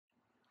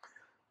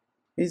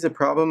Here's a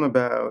problem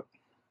about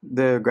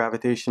the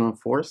gravitational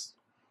force.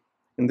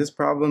 In this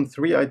problem,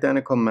 three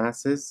identical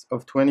masses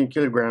of 20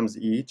 kilograms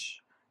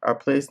each are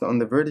placed on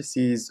the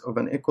vertices of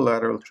an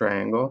equilateral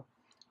triangle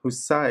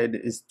whose side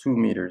is 2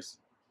 meters.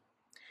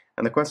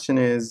 And the question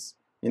is,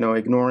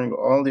 ignoring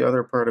all the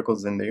other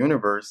particles in the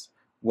universe,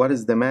 what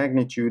is the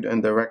magnitude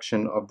and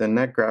direction of the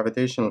net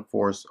gravitational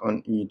force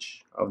on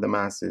each of the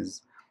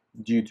masses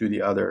due to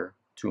the other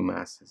two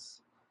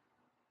masses?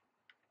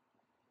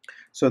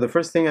 So the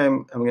first thing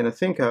I'm going to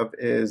think of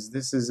is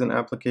this is an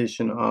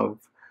application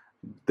of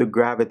the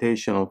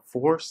gravitational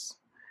force.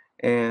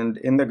 And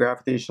in the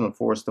gravitational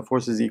force, the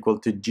force is equal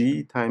to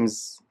g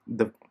times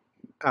the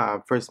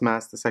first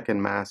mass, the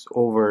second mass,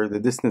 over the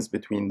distance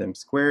between them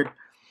squared.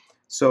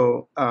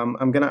 So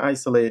I'm going to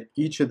isolate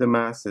each of the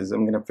masses.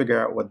 I'm going to figure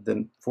out what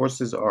the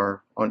forces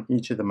are on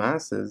each of the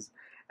masses.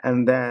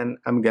 And then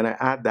I'm going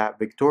to add that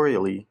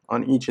vectorially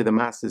on each of the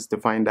masses to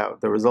find out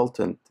the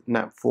resultant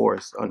net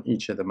force on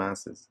each of the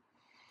masses.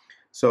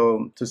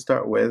 So to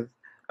start with,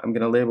 I'm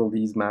going to label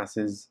these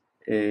masses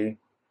A,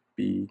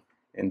 B,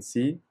 and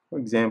C, for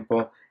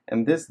example.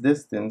 And this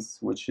distance,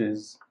 which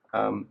is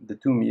the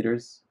 2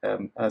 meters,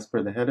 as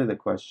per the head of the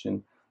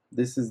question,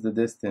 this is the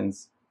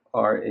distance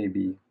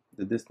RAB,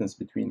 the distance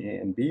between A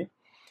and B.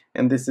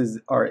 And this is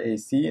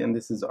RAC, and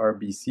this is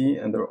RBC,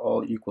 and they're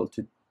all equal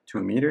to 2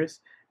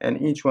 meters.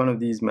 And each one of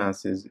these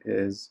masses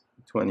is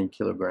 20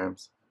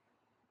 kilograms.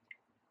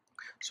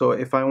 So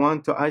if I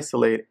want to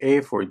isolate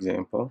A, for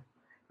example,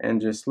 and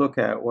just look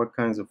at what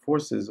kinds of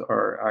forces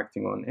are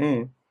acting on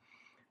A,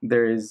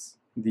 there is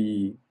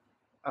the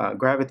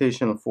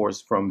gravitational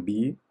force from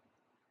B.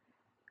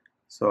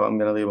 So I'm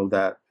going to label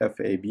that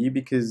FAB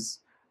because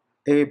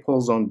A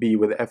pulls on B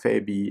with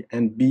FAB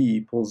and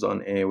B pulls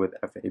on A with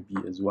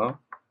FAB as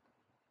well.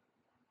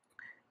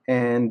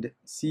 And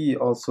C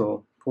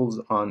also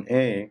pulls on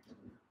A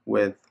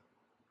with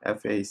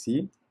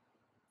FAC.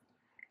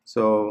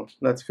 So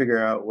let's figure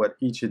out what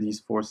each of these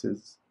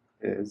forces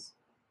is.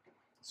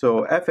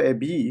 So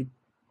FAB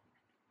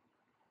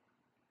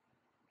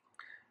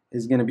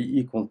is going to be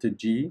equal to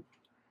G,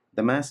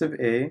 the mass of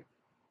A,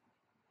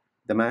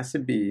 the mass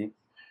of B,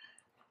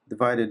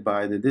 divided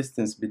by the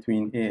distance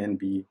between A and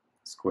B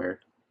squared,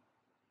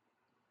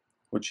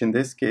 which in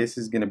this case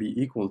is going to be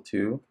equal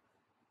to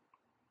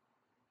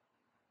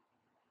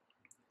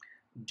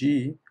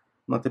G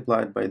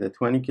multiplied by the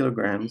 20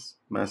 kilograms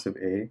mass of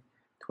A,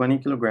 20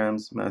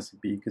 kilograms mass of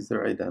B because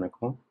they're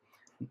identical,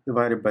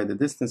 divided by the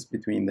distance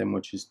between them,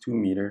 which is 2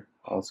 meters,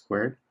 all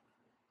squared.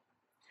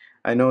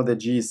 I know that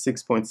G is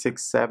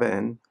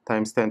 6.67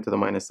 times 10 to the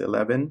minus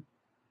 11.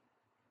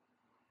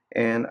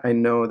 And I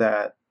know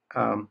that,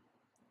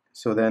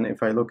 so then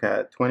if I look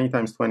at 20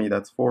 times 20,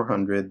 that's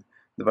 400,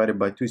 divided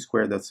by 2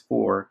 squared, that's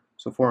 4.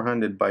 So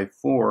 400 by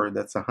 4,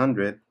 that's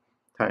 100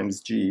 times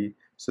G.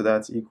 So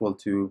that's equal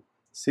to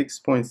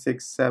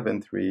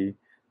 6.673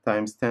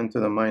 times 10 to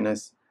the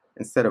minus,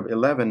 instead of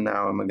 11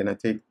 now, I'm going to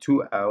take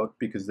 2 out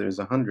because there's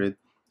 100.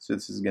 So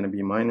this is going to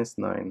be minus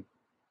 9.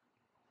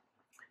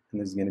 And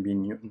this is going to be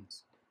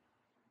newtons.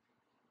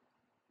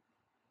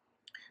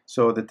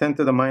 So the 10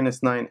 to the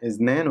minus 9 is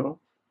nano.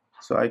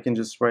 So I can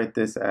just write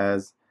this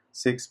as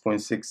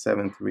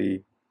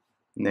 6.673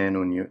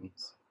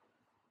 nanonewtons.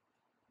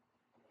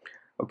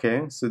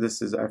 Okay, so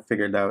this is, I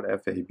figured out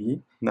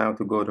FAB. Now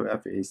to go to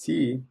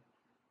FAC,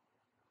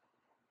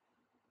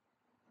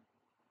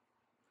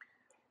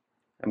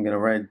 I'm going to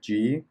write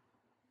G,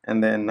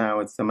 and then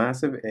now it's the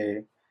mass of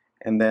A,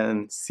 and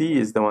then C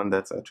is the one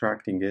that's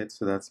attracting it,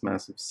 so that's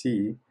mass of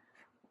C,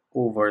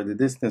 over the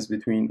distance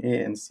between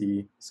A and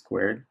C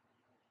squared.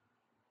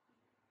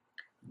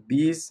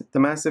 The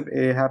mass of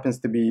A happens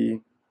to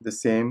be the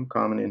same,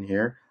 common in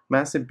here.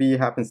 Mass of B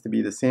happens to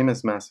be the same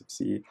as mass of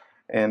C,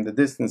 and the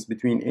distance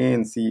between A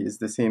and C is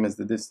the same as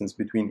the distance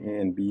between A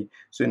and B.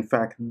 So in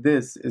fact,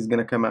 this is going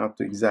to come out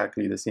to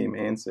exactly the same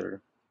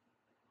answer,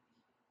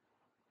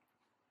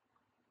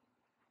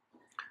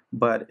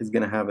 but it's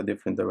going to have a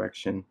different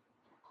direction.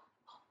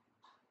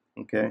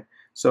 Okay,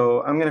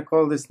 so I'm going to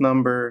call this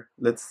number,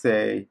 let's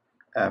say,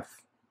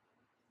 F.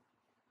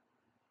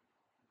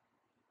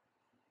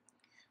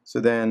 So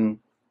then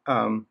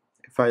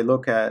if I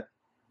look at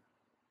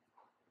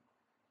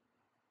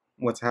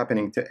what's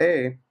happening to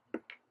A,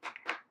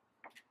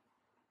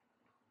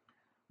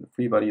 the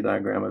free body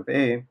diagram of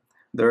A,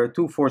 there are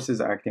two forces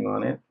acting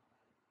on it,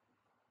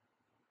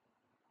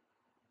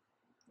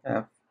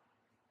 F.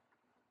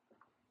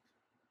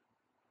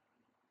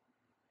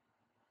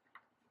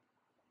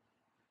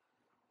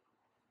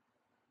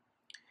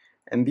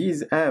 And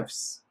these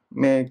F's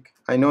make,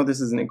 I know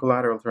this is an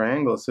equilateral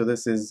triangle, so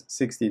this is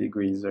 60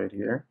 degrees right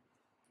here.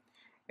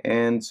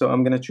 And so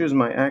I'm going to choose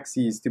my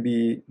axes to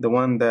be the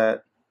one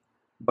that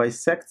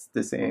bisects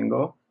this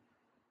angle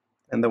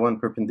and the one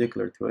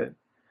perpendicular to it.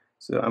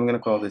 So I'm going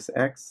to call this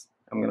X,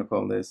 I'm going to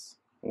call this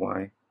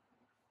Y.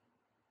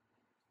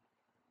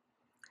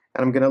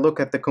 And I'm going to look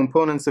at the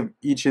components of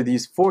each of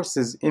these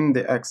forces in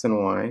the X and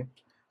Y.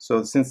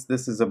 So since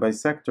this is a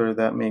bisector,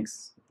 that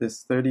makes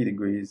this 30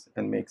 degrees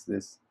and makes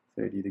this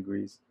 30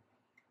 degrees.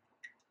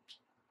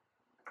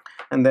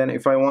 And then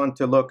if I want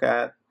to look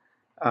at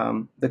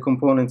the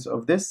components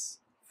of this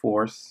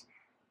force,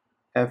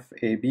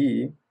 FAB,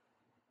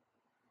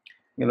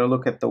 I'm going to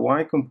look at the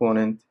y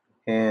component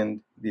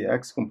and the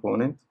x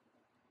component.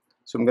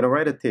 So I'm going to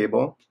write a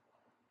table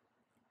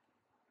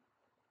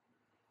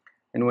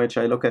in which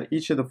I look at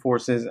each of the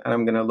forces and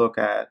I'm going to look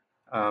at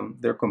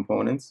their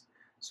components.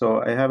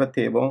 So I have a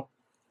table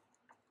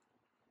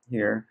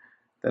here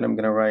that I'm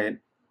going to write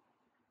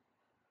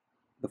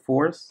the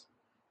force,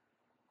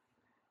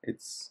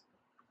 its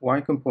y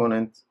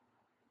component,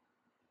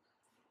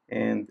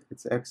 and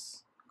its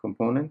x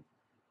component.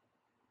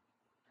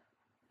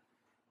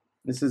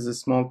 This is a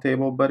small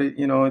table, but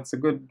it's a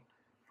good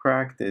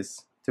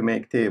practice to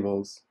make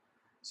tables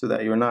so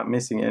that you're not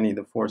missing any of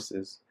the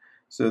forces.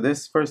 So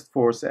this first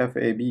force,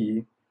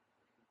 FAB,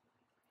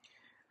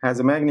 has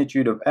a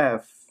magnitude of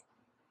F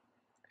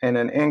and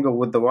an angle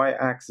with the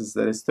y-axis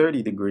that is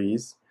 30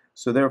 degrees.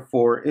 So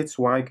therefore, its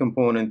y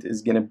component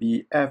is going to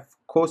be F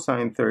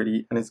cosine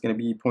 30, and it's going to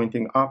be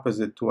pointing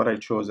opposite to what I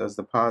chose as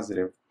the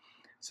positive.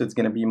 So it's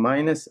going to be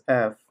minus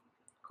F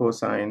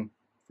cosine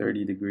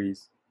 30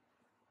 degrees.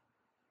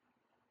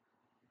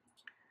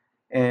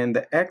 And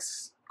the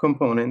x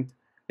component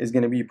is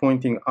going to be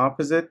pointing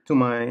opposite to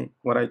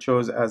what I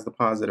chose as the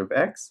positive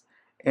x,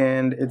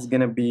 and it's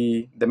going to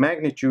be the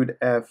magnitude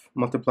F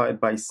multiplied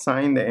by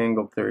sine the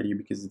angle 30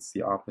 because it's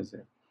the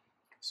opposite.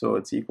 So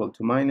it's equal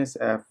to minus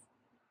F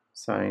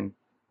sine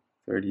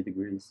 30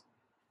 degrees.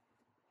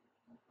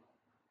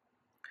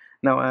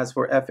 Now as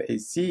for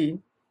FAC,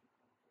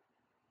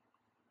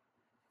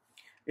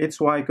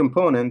 its y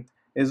component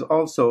is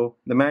also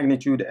the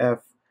magnitude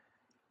F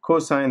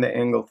cosine the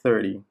angle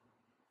 30.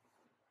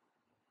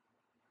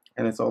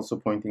 And it's also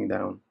pointing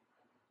down.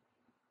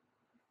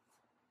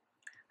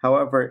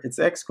 However, its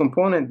x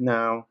component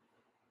now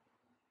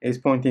is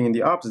pointing in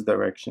the opposite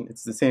direction.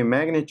 It's the same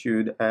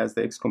magnitude as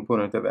the x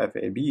component of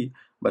FAB,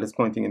 but it's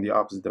pointing in the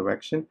opposite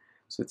direction.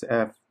 So it's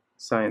F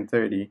sine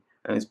 30,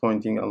 and it's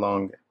pointing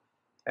along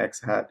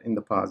x hat in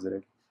the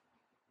positive.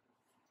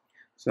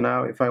 So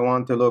now if I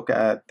want to look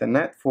at the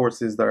net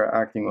forces that are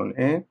acting on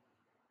A,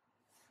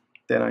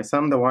 then I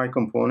sum the y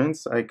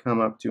components. I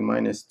come up to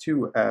minus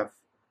 2F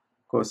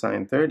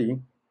cosine 30.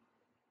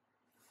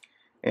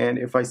 And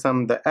if I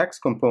sum the x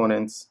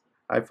components,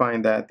 I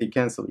find that they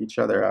cancel each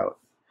other out.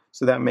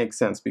 So that makes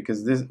sense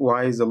because this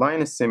y is a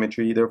line of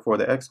symmetry, therefore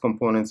the x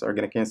components are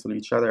going to cancel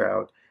each other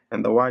out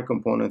and the y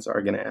components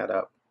are going to add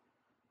up.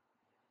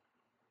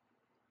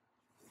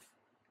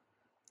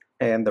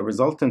 And the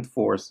resultant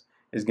force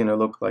is going to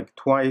look like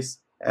twice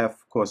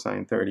F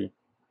cosine 30.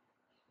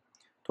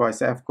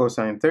 Twice F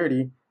cosine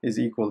 30 is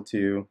equal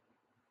to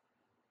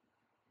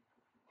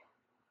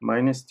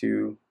minus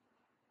 2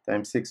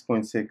 times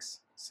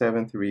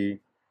 6.673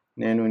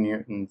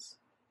 nanonewtons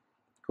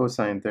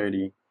cosine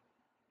 30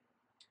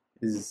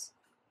 is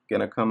going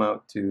to come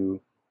out to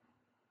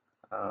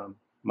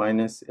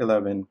minus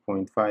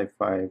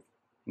 11.55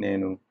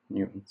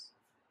 nanonewtons.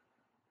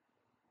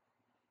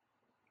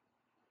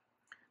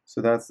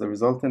 So that's the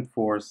resultant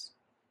force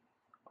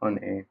on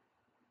A.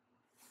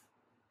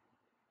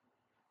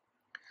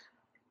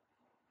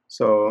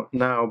 So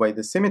now by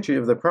the symmetry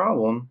of the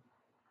problem,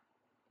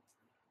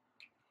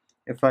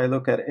 if I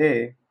look at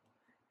A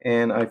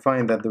and I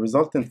find that the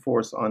resultant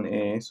force on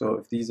A, so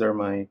if these are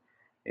my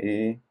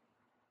A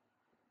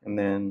and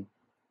then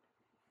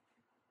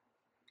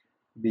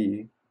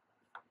B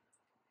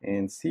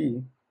and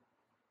C,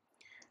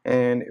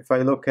 and if I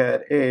look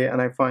at A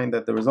and I find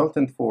that the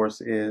resultant force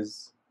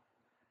is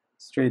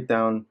straight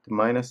down to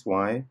minus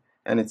y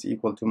and it's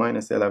equal to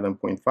minus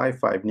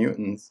 11.55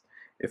 newtons,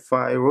 if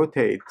I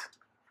rotate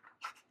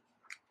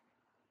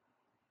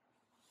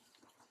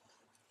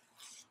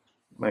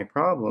my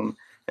problem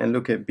and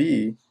look at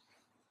B,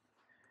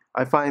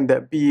 I find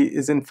that B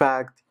is in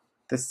fact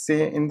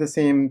in the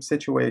same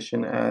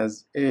situation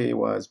as A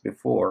was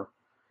before.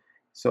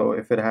 So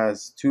if it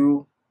has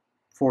two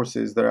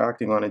forces that are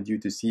acting on it due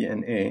to C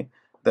and A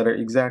that are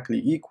exactly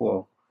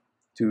equal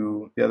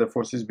to the other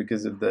forces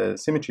because of the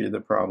symmetry of the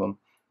problem,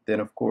 then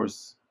of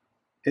course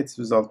its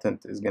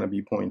resultant is going to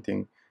be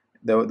pointing,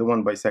 the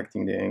one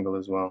bisecting the angle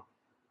as well.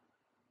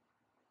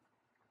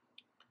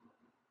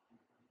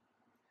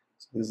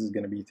 So this is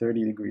going to be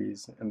 30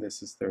 degrees and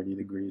this is 30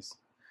 degrees.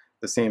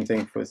 The same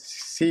thing for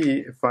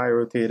C. If I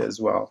rotate as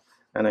well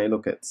and I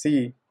look at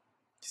C,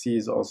 C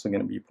is also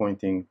going to be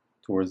pointing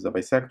towards the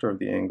bisector of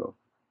the angle,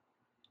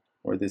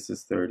 where this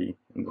is 30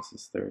 and this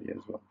is 30 as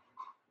well.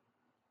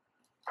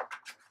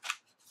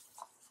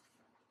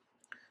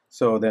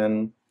 So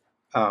then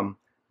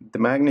the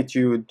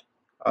magnitude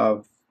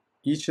of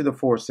each of the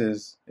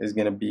forces is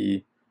going to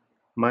be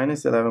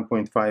minus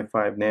 11.55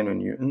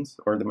 nanonewtons,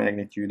 or the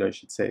magnitude I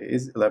should say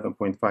is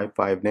 11.55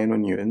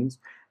 nanonewtons,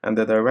 and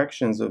the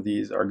directions of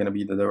these are going to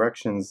be the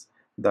directions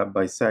that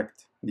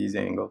bisect these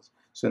angles.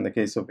 So in the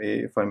case of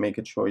A, if I make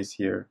a choice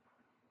here,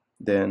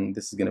 then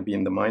this is going to be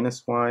in the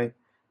minus y.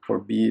 For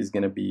B is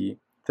going to be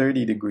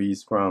 30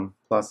 degrees from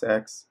plus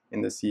x,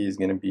 and the C is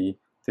going to be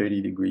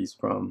 30 degrees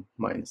from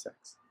minus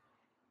x.